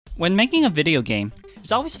When making a video game,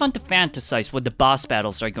 it's always fun to fantasize what the boss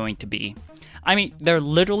battles are going to be. I mean, they're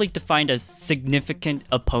literally defined as significant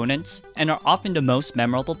opponents and are often the most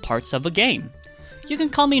memorable parts of a game. You can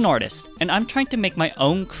call me an artist, and I'm trying to make my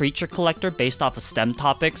own creature collector based off of STEM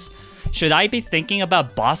topics. Should I be thinking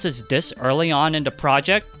about bosses this early on in the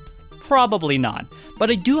project? Probably not,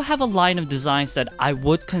 but I do have a line of designs that I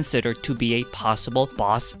would consider to be a possible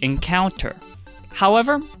boss encounter.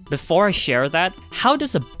 However, before I share that, how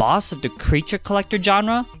does a boss of the creature collector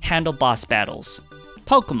genre handle boss battles?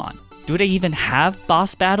 Pokemon, do they even have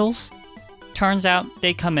boss battles? Turns out,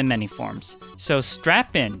 they come in many forms. So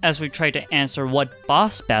strap in as we try to answer what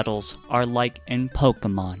boss battles are like in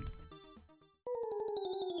Pokemon.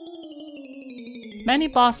 Many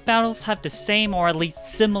boss battles have the same or at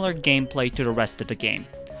least similar gameplay to the rest of the game.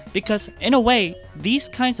 Because in a way, these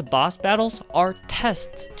kinds of boss battles are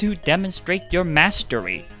tests to demonstrate your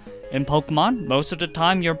mastery. In Pokemon, most of the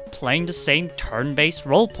time you're playing the same turn-based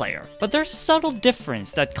role player, but there's a subtle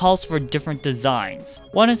difference that calls for different designs.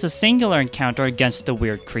 One is a singular encounter against the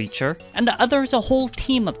weird creature, and the other is a whole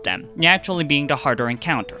team of them, naturally being the harder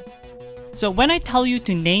encounter. So when I tell you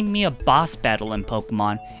to name me a boss battle in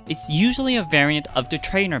Pokemon, it's usually a variant of the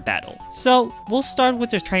trainer battle. So we'll start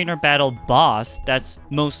with the trainer battle boss that's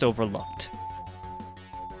most overlooked.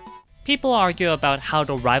 People argue about how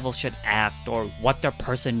the rivals should act or what their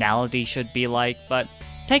personality should be like, but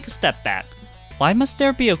take a step back. Why must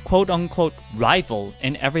there be a quote-unquote rival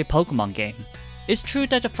in every Pokemon game? It's true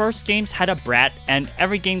that the first games had a brat and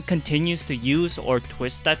every game continues to use or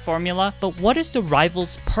twist that formula, but what is the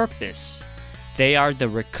rival's purpose? They are the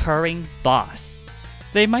recurring boss.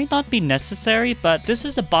 They might not be necessary, but this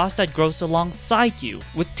is the boss that grows alongside you,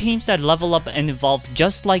 with teams that level up and evolve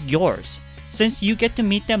just like yours. Since you get to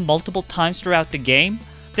meet them multiple times throughout the game,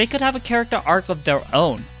 they could have a character arc of their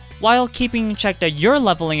own, while keeping in check that you're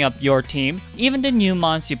leveling up your team, even the new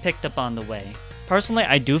mons you picked up on the way. Personally,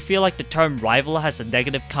 I do feel like the term rival has a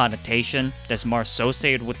negative connotation that's more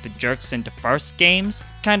associated with the jerks in the first games.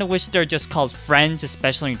 Kinda wish they're just called friends,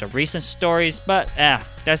 especially in the recent stories, but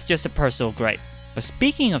that's just a personal gripe. But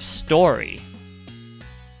speaking of story,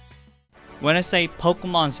 when I say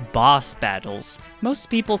Pokemon's boss battles, most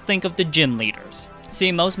people think of the gym leaders.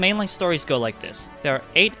 See, most mainline stories go like this. There are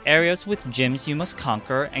 8 areas with gyms you must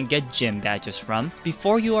conquer and get gym badges from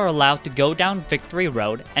before you are allowed to go down Victory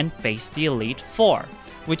Road and face the Elite Four,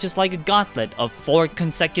 which is like a gauntlet of 4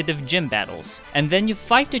 consecutive gym battles. And then you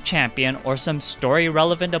fight the champion or some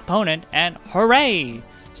story-relevant opponent and hooray!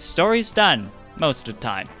 Story's done, most of the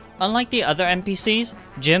time. Unlike the other NPCs,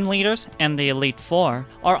 gym leaders and the Elite Four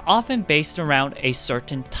are often based around a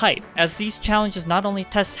certain type, as these challenges not only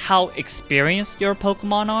test how experienced your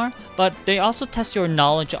Pokemon are, but they also test your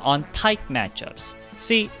knowledge on type matchups.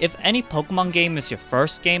 See, if any Pokemon game is your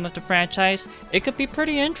first game of the franchise, it could be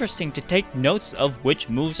pretty interesting to take notes of which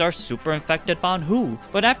moves are super effective on who.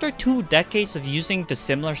 But after 2 decades of using the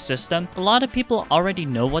similar system, a lot of people already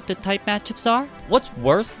know what the type matchups are. What's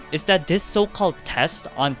worse is that this so-called test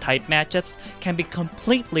on type matchups can be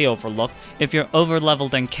completely overlooked if you're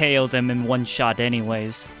overleveled and KO them in one shot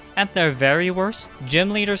anyways. At their very worst, gym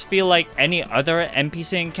leaders feel like any other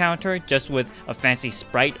NPC encounter, just with a fancy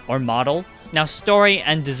sprite or model. Now, story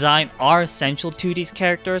and design are essential to these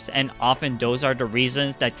characters, and often those are the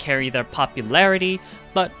reasons that carry their popularity,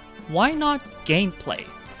 but why not gameplay?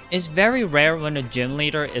 It's very rare when a gym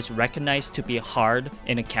leader is recognized to be hard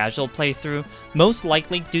in a casual playthrough, most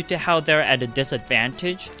likely due to how they're at a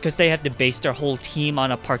disadvantage, because they have to base their whole team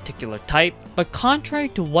on a particular type. But contrary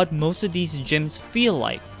to what most of these gyms feel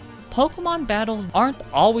like, Pokemon battles aren't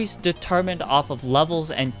always determined off of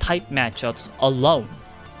levels and type matchups alone.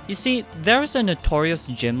 You see, there's a notorious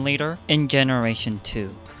gym leader in Generation 2.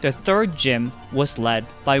 The 3rd gym was led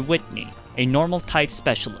by Whitney, a normal type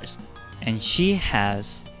specialist, and she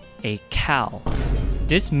has a cow.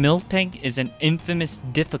 This Miltank is an infamous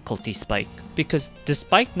difficulty spike, because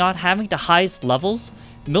despite not having the highest levels,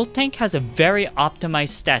 Miltank has a very optimized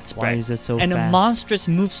stat spread and a monstrous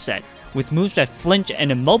moveset, with moves that flinch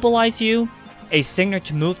and immobilize you, a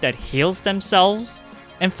signature move that heals themselves,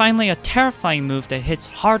 and finally a terrifying move that hits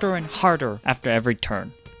harder and harder after every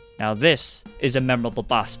turn. Now this is a memorable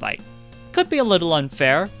boss fight. Could be a little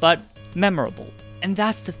unfair, but memorable. And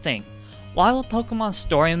that's the thing. While a Pokemon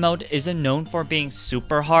story mode isn't known for being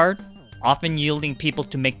super hard, often yielding people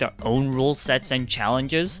to make their own rule sets and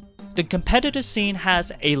challenges, the competitive scene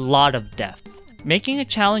has a lot of depth. Making a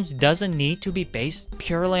challenge doesn't need to be based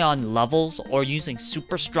purely on levels or using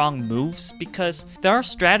super strong moves, because there are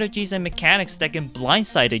strategies and mechanics that can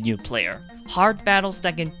blindside a new player. Hard battles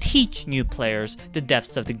that can teach new players the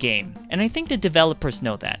depths of the game, and I think the developers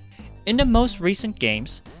know that. In the most recent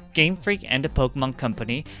games, Game Freak and the Pokemon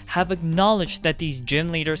Company have acknowledged that these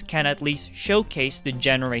gym leaders can at least showcase the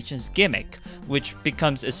generation's gimmick, which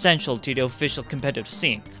becomes essential to the official competitive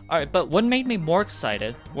scene. Alright, but what made me more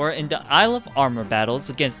excited were in the Isle of Armor battles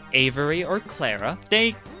against Avery or Clara,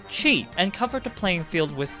 they cheat and cover the playing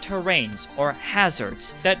field with terrains or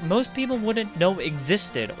hazards that most people wouldn't know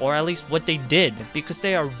existed, or at least what they did, because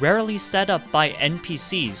they are rarely set up by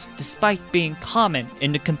NPCs despite being common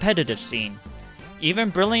in the competitive scene. Even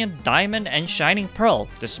Brilliant Diamond and Shining Pearl,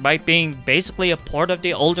 despite being basically a port of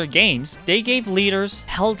the older games, they gave leaders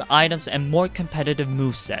held items and more competitive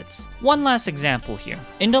movesets. One last example here.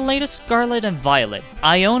 In the latest Scarlet and Violet,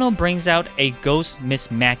 Iono brings out a Ghost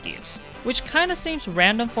Mismagius, which kinda seems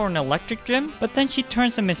random for an electric gym, but then she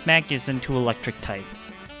turns the Mismagius into electric type.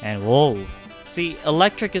 And whoa. See,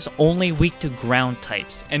 electric is only weak to ground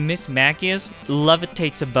types, and Mismagius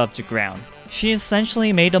levitates above the ground. She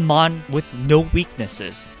essentially made a mon with no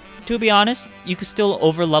weaknesses. To be honest, you could still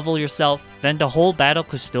overlevel yourself, then the whole battle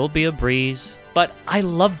could still be a breeze. But I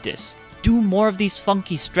love this. Do more of these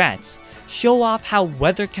funky strats. Show off how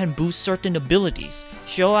weather can boost certain abilities.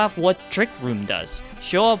 Show off what Trick Room does.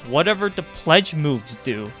 Show off whatever the pledge moves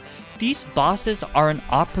do. These bosses are an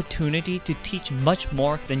opportunity to teach much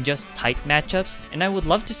more than just type matchups, and I would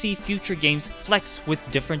love to see future games flex with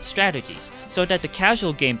different strategies, so that the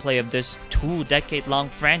casual gameplay of this 2-decade-long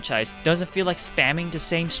franchise doesn't feel like spamming the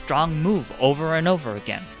same strong move over and over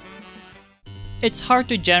again. It's hard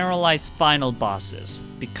to generalize final bosses,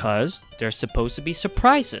 because they're supposed to be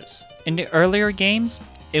surprises. In the earlier games,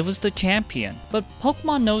 it was the champion, but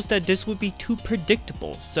Pokemon knows that this would be too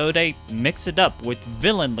predictable, so they mix it up with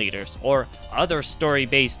villain leaders or other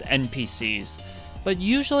story-based NPCs. But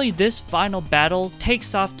usually this final battle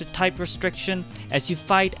takes off the type restriction as you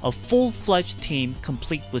fight a full-fledged team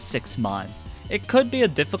complete with 6 mons. It could be a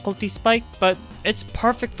difficulty spike, but it's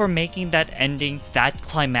perfect for making that ending that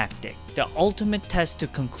climactic, the ultimate test to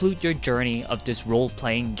conclude your journey of this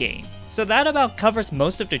role-playing game. So that about covers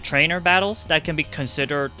most of the trainer battles that can be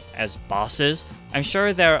considered as bosses. I'm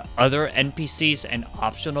sure there are other NPCs and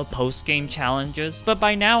optional post-game challenges, but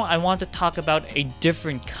by now I want to talk about a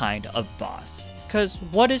different kind of boss. Cause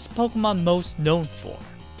what is Pokemon most known for?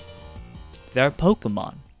 Their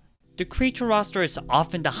Pokemon. The creature roster is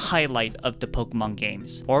often the highlight of the Pokemon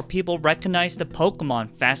games, or people recognize the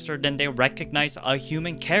Pokemon faster than they recognize a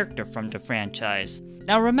human character from the franchise.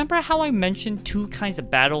 Now remember how I mentioned 2 kinds of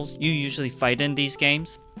battles you usually fight in these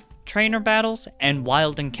games? Trainer battles and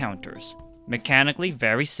wild encounters. Mechanically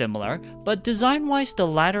very similar, but design-wise the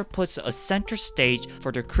latter puts a center stage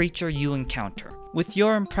for the creature you encounter, with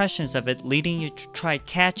your impressions of it leading you to try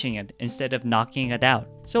catching it instead of knocking it out.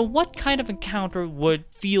 So what kind of encounter would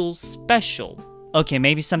feel special? Okay,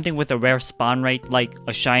 maybe something with a rare spawn rate like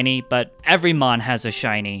a shiny, but every mon has a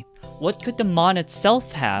shiny. What could the mon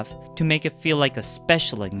itself have to make it feel like a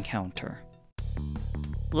special encounter?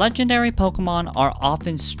 Legendary Pokemon are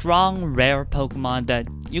often strong, rare Pokemon that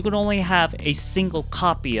you could only have a single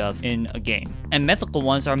copy of in a game, and mythical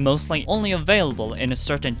ones are mostly only available in a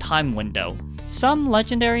certain time window. Some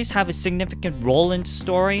legendaries have a significant role in the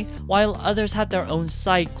story, while others have their own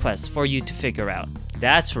side quests for you to figure out.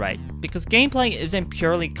 That's right, because gameplay isn't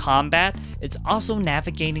purely combat, it's also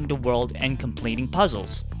navigating the world and completing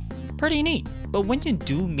puzzles. Pretty neat, but when you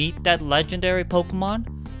do meet that legendary Pokemon,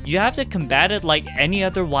 you have to combat it like any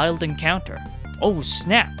other wild encounter. Oh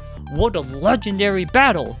snap, what a legendary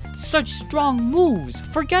battle! Such strong moves!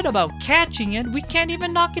 Forget about catching it, we can't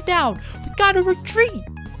even knock it down! We gotta retreat!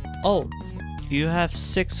 Oh, you have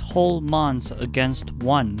 6 whole mons against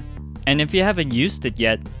 1. And if you haven't used it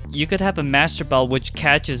yet, you could have a Master Ball which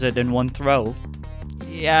catches it in 1 throw.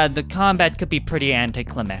 Yeah, the combat could be pretty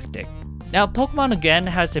anticlimactic. Now, Pokemon again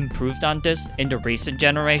has improved on this in the recent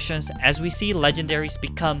generations as we see legendaries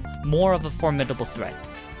become more of a formidable threat,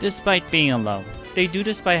 despite being alone. They do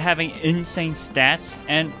this by having insane stats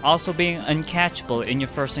and also being uncatchable in your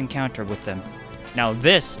first encounter with them. Now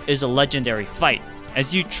this is a legendary fight.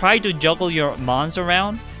 As you try to juggle your mons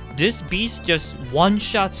around, this beast just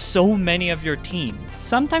one-shots so many of your team.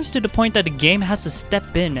 Sometimes to the point that the game has to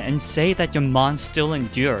step in and say that your mons still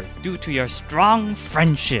endure due to your strong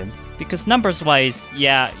friendship. Because numbers-wise,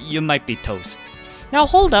 yeah, you might be toast. Now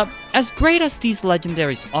hold up, as great as these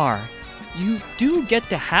legendaries are, you do get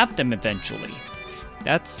to have them eventually.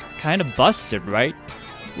 That's kinda busted, right?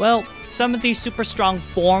 Well, some of these super strong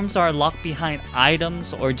forms are locked behind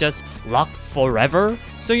items or just locked forever,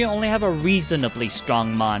 so you only have a reasonably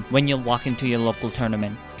strong mon when you walk into your local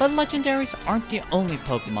tournament. But legendaries aren't the only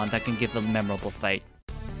Pokemon that can give a memorable fight.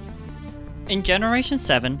 In Generation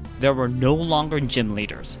 7, there were no longer gym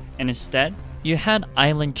leaders, and instead, you had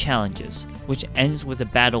island challenges, which ends with a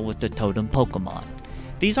battle with the totem Pokemon.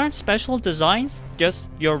 These aren't special designs, just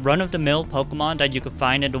your run-of-the-mill Pokemon that you could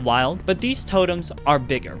find in the wild, but these totems are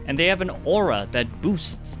bigger, and they have an aura that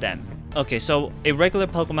boosts them. Okay, so a regular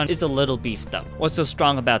Pokemon is a little beefed up. What's so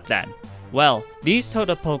strong about that? Well, these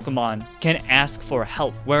totem Pokemon can ask for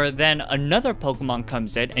help, where then another Pokemon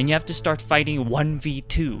comes in and you have to start fighting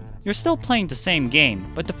 1v2. You're still playing the same game,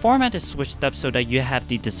 but the format is switched up so that you have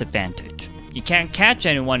the disadvantage. You can't catch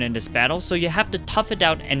anyone in this battle, so you have to tough it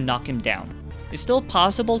out and knock him down. It's still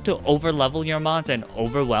possible to overlevel your mons and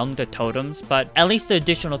overwhelm the totems, but at least the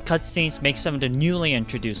additional cutscenes make some of the newly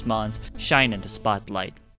introduced mons shine in the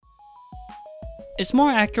spotlight. It's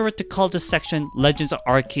more accurate to call this section Legends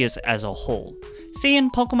Arceus as a whole. See,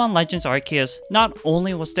 in Pokemon Legends Arceus, not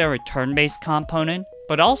only was there a turn-based component,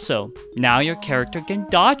 but also, now your character can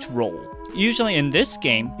dodge roll. Usually in this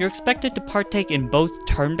game, you're expected to partake in both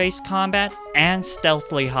turn-based combat and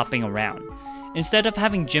stealthily hopping around. Instead of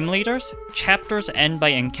having gym leaders, chapters end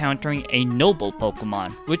by encountering a noble Pokemon,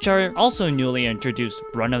 which are also newly introduced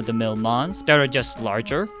run-of-the-mill mons that are just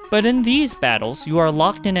larger. But in these battles, you are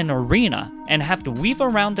locked in an arena and have to weave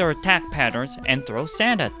around their attack patterns and throw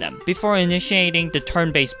sand at them before initiating the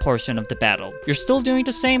turn-based portion of the battle. You're still doing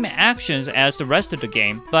the same actions as the rest of the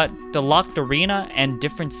game, but the locked arena and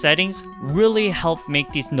different settings really help make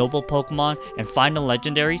these noble Pokemon and final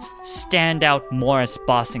legendaries stand out more as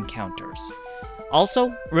boss encounters.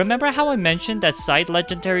 Also, remember how I mentioned that side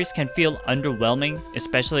legendaries can feel underwhelming,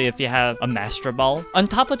 especially if you have a Master Ball? On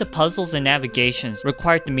top of the puzzles and navigations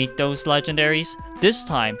required to meet those legendaries, this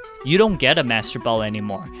time, you don't get a Master Ball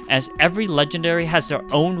anymore, as every legendary has their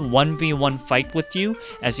own 1v1 fight with you,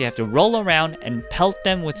 as you have to roll around and pelt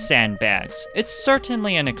them with sandbags. It's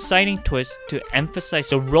certainly an exciting twist to emphasize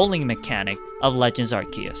the rolling mechanic of Legends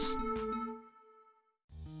Arceus.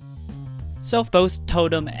 So both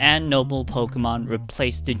Totem and Noble Pokemon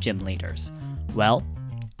replaced the gym leaders. Well,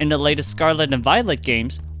 in the latest Scarlet and Violet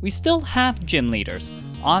games, we still have gym leaders,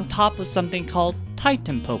 on top of something called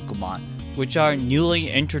Titan Pokemon, which are newly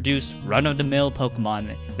introduced run-of-the-mill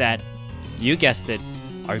Pokemon that, you guessed it,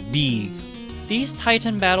 are big. These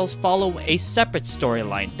Titan battles follow a separate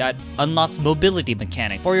storyline that unlocks mobility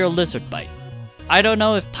mechanic for your Lizard Bite. I don't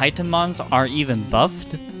know if Titanmons are even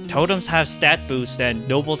buffed. Totems have stat boosts and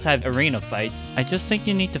Nobles have arena fights. I just think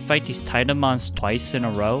you need to fight these Titanmons twice in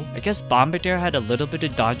a row. I guess Bombardier had a little bit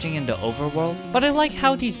of dodging in the overworld, but I like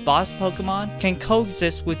how these boss Pokemon can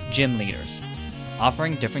coexist with gym leaders,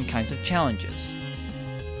 offering different kinds of challenges.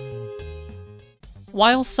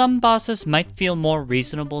 While some bosses might feel more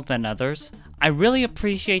reasonable than others, I really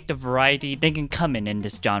appreciate the variety they can come in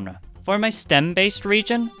this genre. For my STEM-based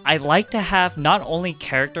region, I like to have not only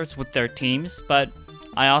characters with their teams, but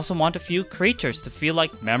I also want a few creatures to feel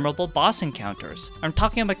like memorable boss encounters. I'm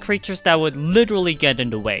talking about creatures that would literally get in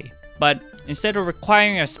the way, but instead of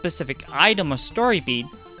requiring a specific item or story beat,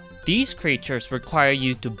 these creatures require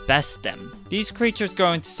you to best them. These creatures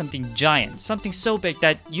grow into something giant, something so big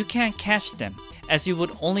that you can't catch them, as you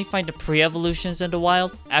would only find the pre-evolutions in the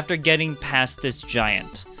wild after getting past this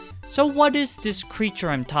giant. So what is this creature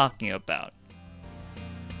I'm talking about?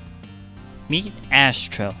 Meet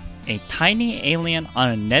Astro, a tiny alien on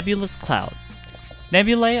a nebulous cloud.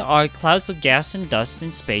 Nebulae are clouds of gas and dust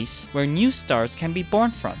in space where new stars can be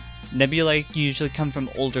born from. Nebulae usually come from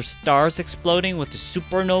older stars exploding with a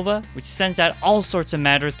supernova, which sends out all sorts of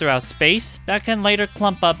matter throughout space that can later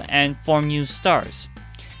clump up and form new stars.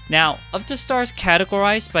 Now, of the stars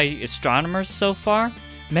categorized by astronomers so far,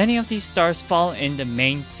 many of these stars fall in the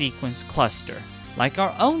main sequence cluster, like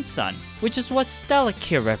our own sun, which is what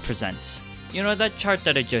Stellakir represents. You know that chart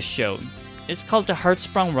that I just showed? It's called the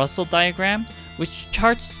Hertzsprung-Russell diagram, which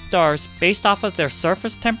charts stars based off of their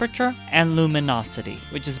surface temperature and luminosity,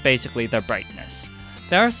 which is basically their brightness.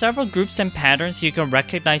 There are several groups and patterns you can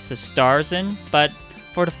recognize the stars in, but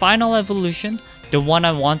for the final evolution, the one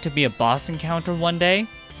I want to be a boss encounter one day,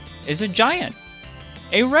 is a giant.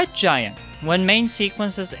 A red giant. When main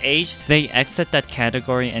sequences age, they exit that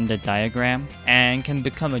category in the diagram and can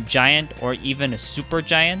become a giant or even a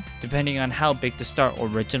supergiant, depending on how big the star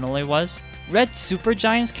originally was. Red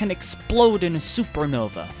supergiants can explode in a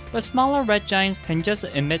supernova, but smaller red giants can just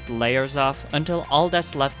emit layers off until all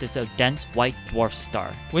that's left is a dense white dwarf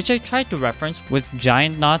star, which I tried to reference with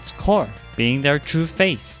Giant Knot's core being their true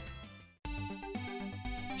face.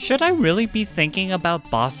 Should I really be thinking about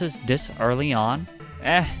bosses this early on?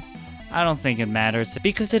 I don't think it matters,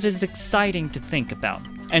 because it is exciting to think about.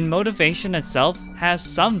 and motivation itself has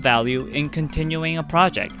some value in continuing a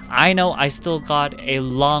project. I know I still got a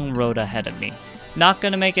long road ahead of me. Not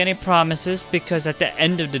gonna make any promises because at the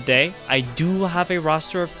end of the day, I do have a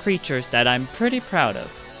roster of creatures that I'm pretty proud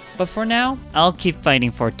of. But for now, I'll keep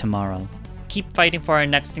fighting for tomorrow. Keep fighting for our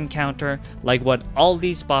next encounter like what all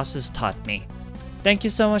these bosses taught me. Thank you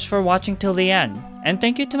so much for watching till the end, and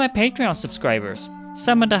thank you to my Patreon subscribers.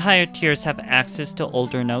 Some of the higher tiers have access to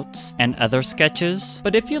older notes and other sketches,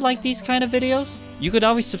 but if you like these kind of videos, you could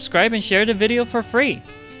always subscribe and share the video for free.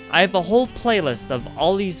 I have a whole playlist of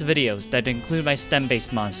all these videos that include my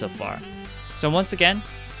STEM-based mods so far. So once again,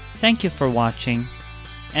 thank you for watching,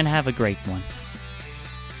 and have a great one.